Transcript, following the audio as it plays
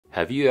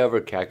Have you ever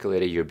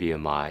calculated your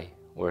BMI?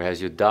 Or has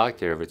your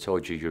doctor ever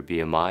told you your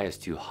BMI is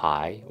too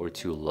high or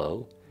too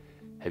low?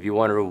 Have you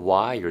wondered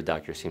why your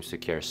doctor seems to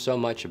care so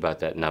much about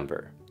that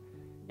number?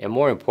 And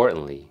more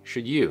importantly,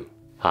 should you?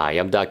 Hi,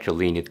 I'm Dr.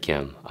 Leonid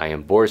Kim. I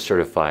am board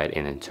certified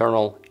in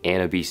Internal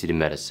and Obesity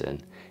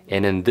Medicine.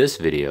 And in this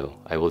video,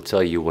 I will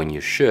tell you when you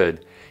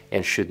should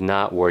and should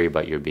not worry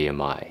about your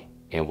BMI,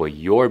 and what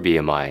your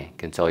BMI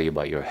can tell you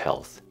about your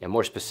health. And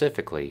more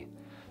specifically,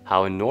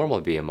 how a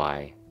normal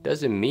BMI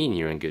doesn't mean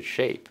you're in good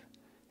shape,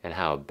 and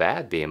how a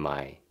bad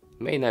BMI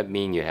may not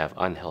mean you have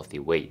unhealthy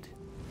weight.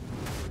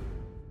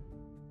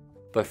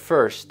 But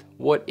first,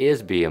 what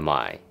is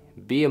BMI?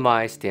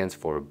 BMI stands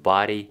for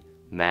Body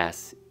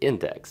Mass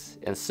Index,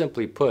 and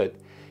simply put,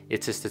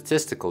 it's a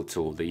statistical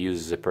tool that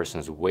uses a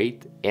person's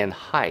weight and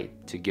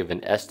height to give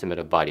an estimate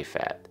of body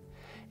fat,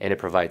 and it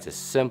provides a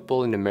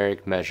simple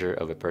numeric measure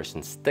of a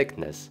person's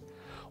thickness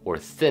or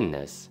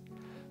thinness,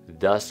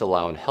 thus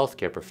allowing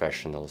healthcare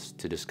professionals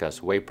to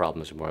discuss weight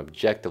problems more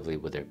objectively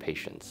with their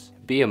patients.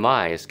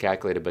 BMI is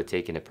calculated by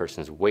taking a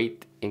person's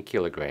weight in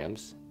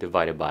kilograms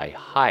divided by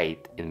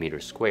height in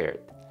meters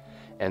squared.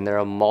 And there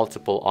are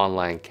multiple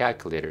online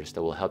calculators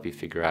that will help you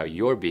figure out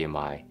your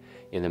BMI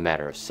in a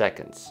matter of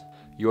seconds.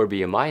 Your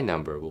BMI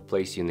number will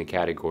place you in the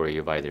category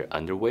of either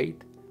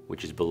underweight,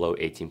 which is below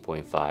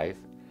 18.5,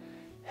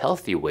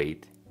 healthy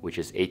weight, which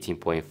is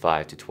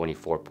 18.5 to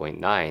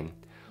 24.9,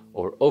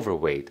 or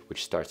overweight,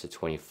 which starts at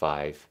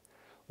 25,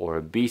 or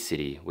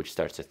obesity, which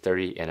starts at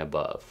 30 and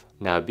above.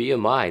 Now,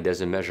 BMI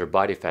doesn't measure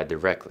body fat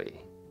directly,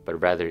 but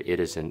rather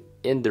it is an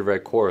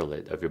indirect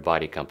correlate of your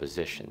body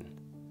composition.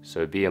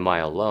 So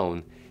BMI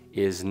alone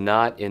is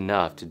not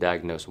enough to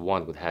diagnose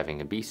one with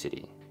having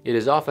obesity. It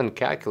is often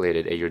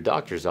calculated at your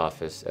doctor's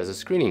office as a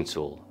screening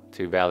tool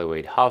to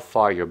evaluate how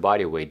far your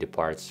body weight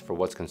departs for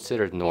what's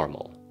considered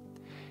normal,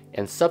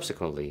 and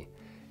subsequently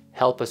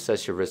help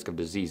assess your risk of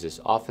diseases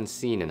often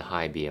seen in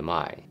high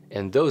BMI.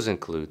 And those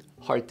include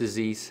heart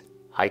disease,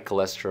 high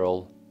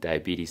cholesterol,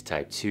 diabetes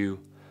type 2,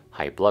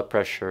 high blood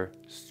pressure,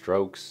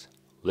 strokes,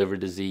 liver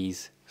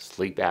disease,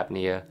 sleep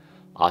apnea,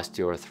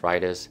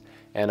 osteoarthritis,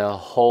 and a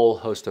whole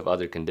host of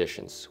other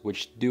conditions,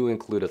 which do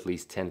include at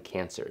least 10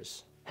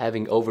 cancers.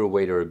 Having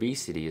overweight or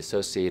obesity is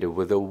associated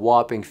with a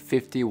whopping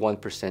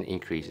 51%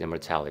 increase in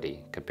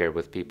mortality compared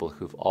with people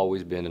who've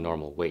always been a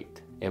normal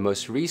weight. And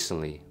most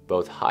recently,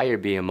 both higher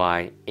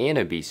BMI and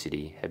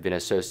obesity have been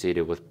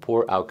associated with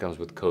poor outcomes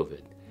with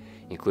COVID,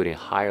 including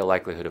higher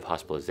likelihood of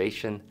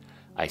hospitalization,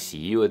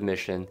 ICU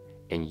admission,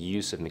 and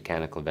use of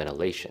mechanical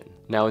ventilation.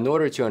 Now, in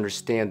order to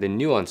understand the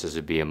nuances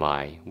of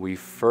BMI, we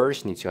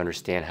first need to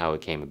understand how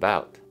it came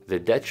about. The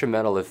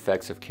detrimental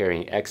effects of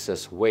carrying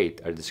excess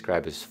weight are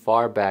described as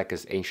far back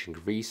as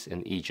ancient Greece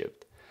and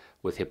Egypt,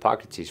 with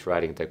Hippocrates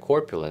writing that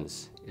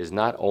corpulence is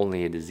not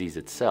only a disease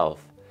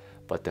itself,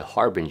 but the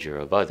harbinger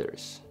of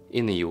others.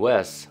 In the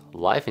US,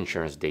 life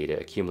insurance data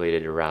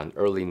accumulated around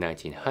early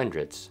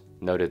 1900s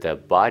noted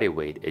that body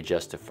weight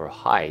adjusted for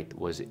height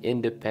was an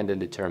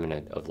independent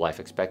determinant of life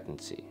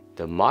expectancy.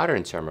 The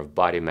modern term of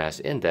body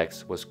mass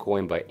index was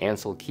coined by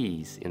Ansel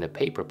Keys in a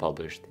paper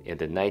published in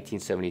the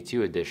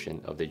 1972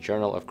 edition of the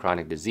Journal of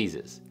Chronic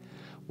Diseases,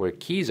 where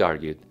Keys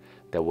argued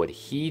that what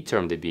he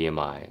termed the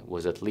BMI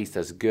was at least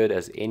as good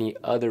as any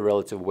other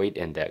relative weight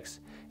index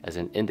as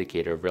an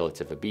indicator of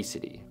relative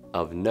obesity.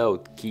 Of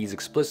note, Keys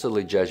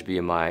explicitly judged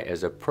BMI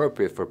as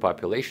appropriate for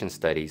population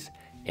studies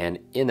and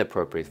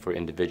inappropriate for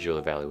individual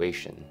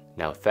evaluation.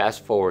 Now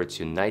fast forward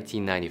to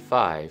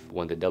 1995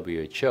 when the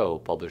WHO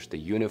published the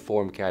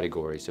uniform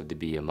categories of the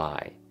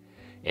BMI.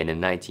 And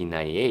in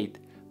 1998,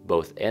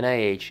 both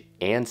NIH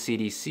and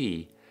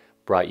CDC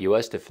brought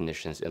US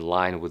definitions in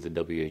line with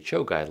the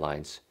WHO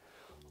guidelines,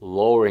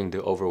 lowering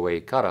the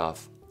overweight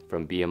cutoff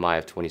from BMI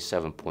of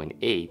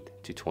 27.8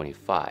 to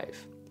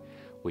 25.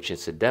 Which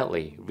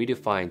incidentally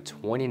redefined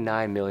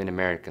 29 million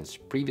Americans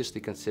previously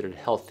considered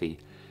healthy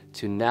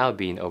to now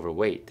being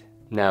overweight.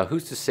 Now,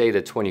 who's to say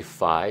that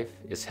 25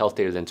 is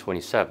healthier than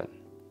 27?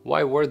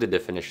 Why were the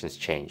definitions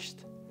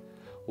changed?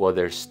 Well,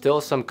 there's still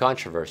some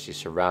controversy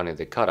surrounding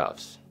the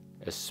cutoffs,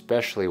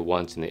 especially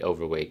ones in the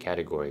overweight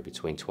category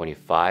between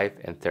 25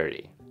 and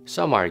 30.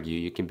 Some argue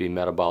you can be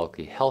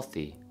metabolically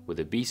healthy with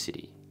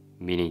obesity,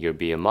 meaning your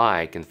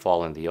BMI can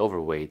fall in the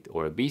overweight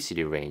or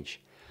obesity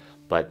range,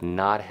 but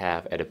not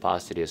have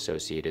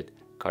adiposity-associated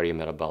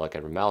cardiometabolic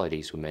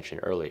abnormalities we mentioned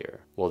earlier.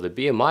 Well, the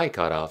BMI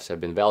cutoffs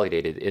have been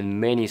validated in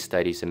many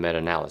studies and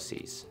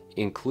meta-analyses,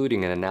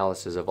 including an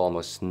analysis of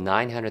almost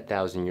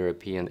 900,000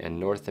 European and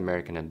North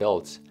American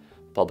adults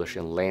published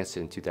in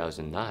Lancet in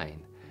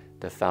 2009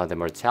 that found that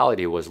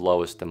mortality was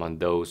lowest among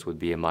those with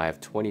BMI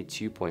of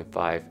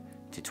 22.5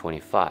 to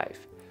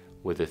 25,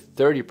 with a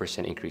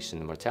 30% increase in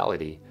the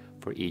mortality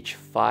for each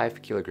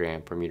 5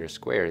 kg per meter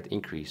squared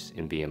increase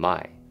in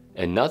BMI.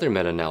 Another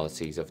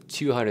meta-analysis of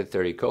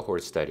 230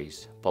 cohort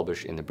studies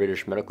published in the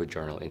British Medical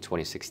Journal in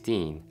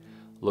 2016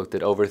 looked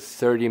at over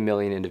 30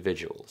 million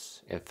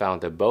individuals and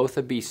found that both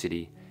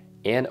obesity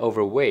and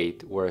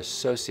overweight were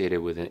associated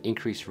with an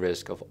increased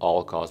risk of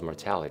all-cause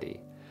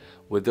mortality,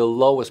 with the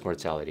lowest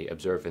mortality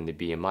observed in the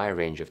BMI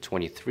range of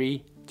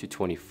 23 to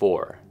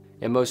 24.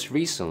 And most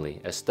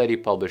recently, a study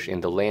published in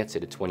The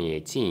Lancet in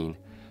 2018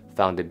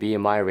 found the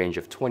BMI range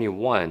of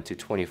 21 to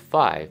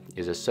 25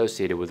 is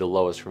associated with the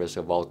lowest risk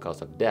of all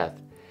cause of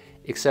death,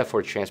 except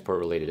for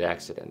transport-related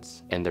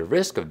accidents. And the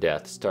risk of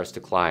death starts to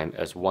climb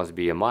as one's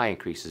BMI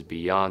increases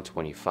beyond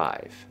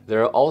 25.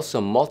 There are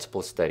also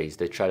multiple studies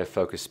that try to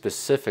focus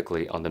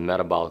specifically on the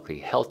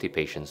metabolically healthy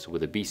patients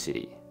with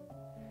obesity.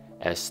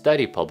 A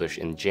study published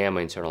in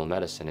JAMA Internal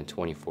Medicine in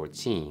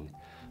 2014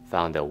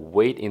 found that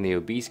weight in the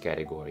obese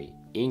category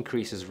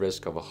increases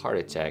risk of a heart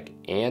attack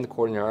and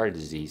coronary artery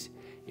disease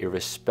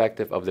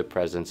irrespective of the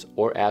presence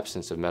or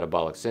absence of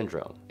metabolic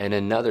syndrome. And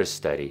another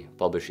study,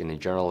 published in the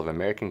Journal of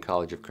American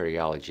College of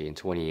Cardiology in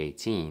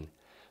 2018,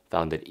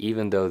 found that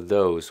even though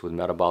those with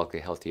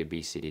metabolically healthy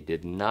obesity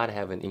did not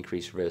have an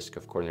increased risk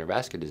of coronary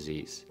vascular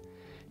disease,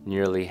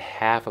 nearly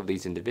half of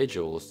these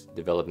individuals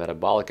developed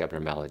metabolic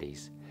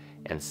abnormalities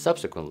and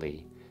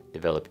subsequently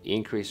developed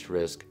increased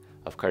risk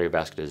of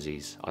cardiovascular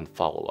disease on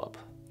follow-up.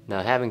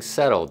 Now, having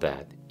said all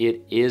that,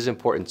 it is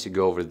important to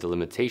go over the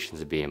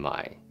limitations of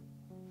BMI.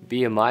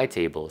 BMI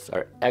tables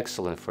are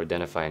excellent for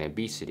identifying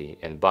obesity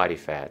and body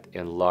fat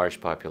in large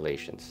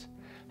populations.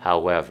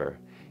 However,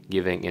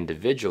 given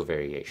individual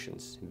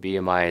variations,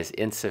 BMI is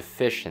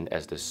insufficient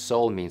as the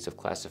sole means of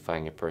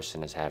classifying a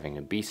person as having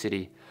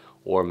obesity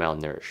or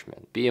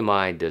malnourishment.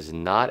 BMI does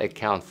not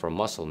account for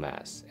muscle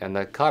mass, and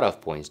the cutoff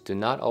points do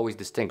not always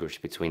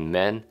distinguish between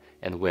men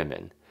and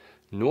women,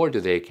 nor do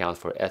they account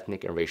for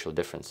ethnic and racial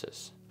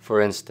differences.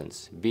 For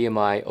instance,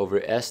 BMI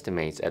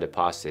overestimates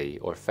adiposity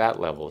or fat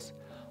levels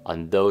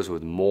on those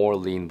with more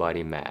lean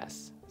body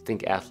mass,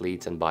 think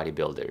athletes and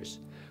bodybuilders,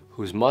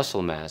 whose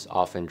muscle mass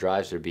often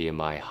drives their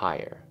BMI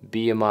higher.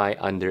 BMI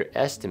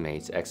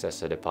underestimates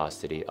excess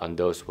adiposity on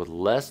those with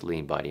less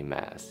lean body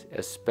mass,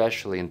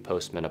 especially in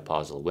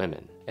postmenopausal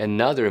women.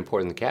 Another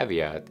important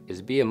caveat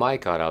is BMI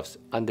cutoffs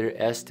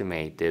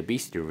underestimate the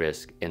obesity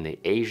risk in the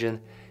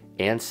Asian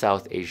and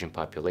South Asian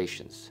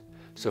populations.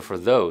 So for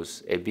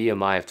those, a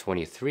BMI of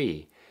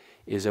 23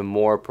 is a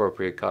more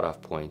appropriate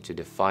cutoff point to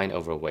define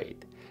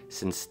overweight,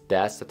 since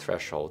that's the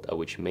threshold at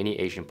which many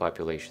Asian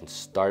populations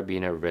start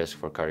being at risk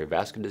for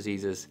cardiovascular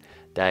diseases,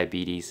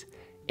 diabetes,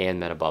 and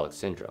metabolic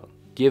syndrome.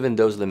 Given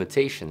those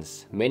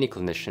limitations, many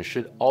clinicians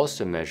should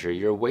also measure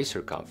your waist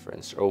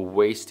circumference or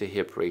waist to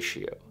hip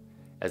ratio,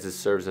 as it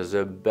serves as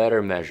a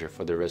better measure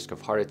for the risk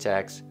of heart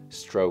attacks,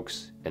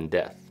 strokes, and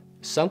death.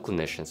 Some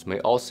clinicians may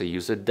also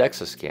use a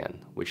DEXA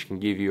scan, which can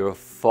give you a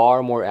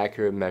far more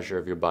accurate measure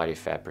of your body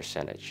fat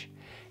percentage,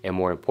 and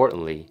more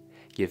importantly,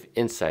 give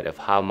insight of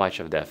how much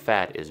of that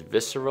fat is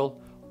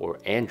visceral or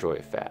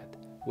android fat,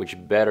 which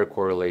better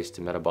correlates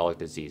to metabolic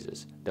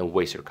diseases than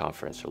waist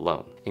circumference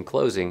alone. In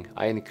closing,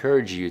 I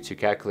encourage you to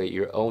calculate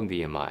your own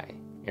BMI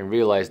and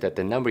realize that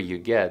the number you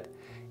get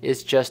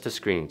is just a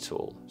screening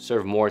tool,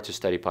 served more to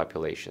study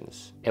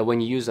populations. And when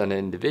used on an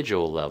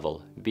individual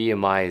level,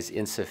 BMI is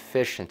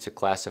insufficient to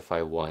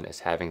classify one as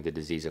having the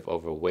disease of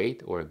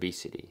overweight or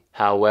obesity.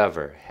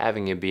 However,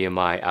 having a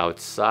BMI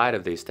outside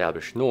of the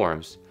established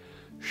norms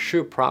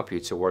should prompt you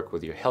to work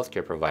with your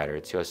healthcare provider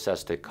to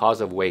assess the cause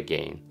of weight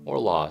gain or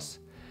loss,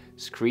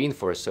 screen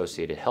for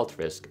associated health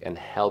risk, and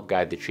help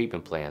guide the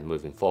treatment plan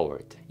moving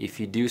forward. If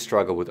you do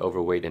struggle with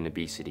overweight and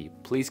obesity,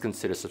 please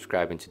consider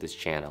subscribing to this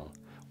channel,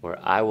 where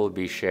I will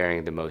be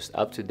sharing the most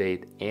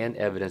up-to-date and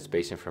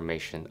evidence-based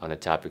information on the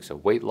topics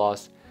of weight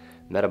loss,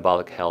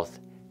 metabolic health,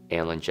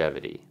 and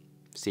longevity.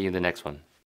 See you in the next one.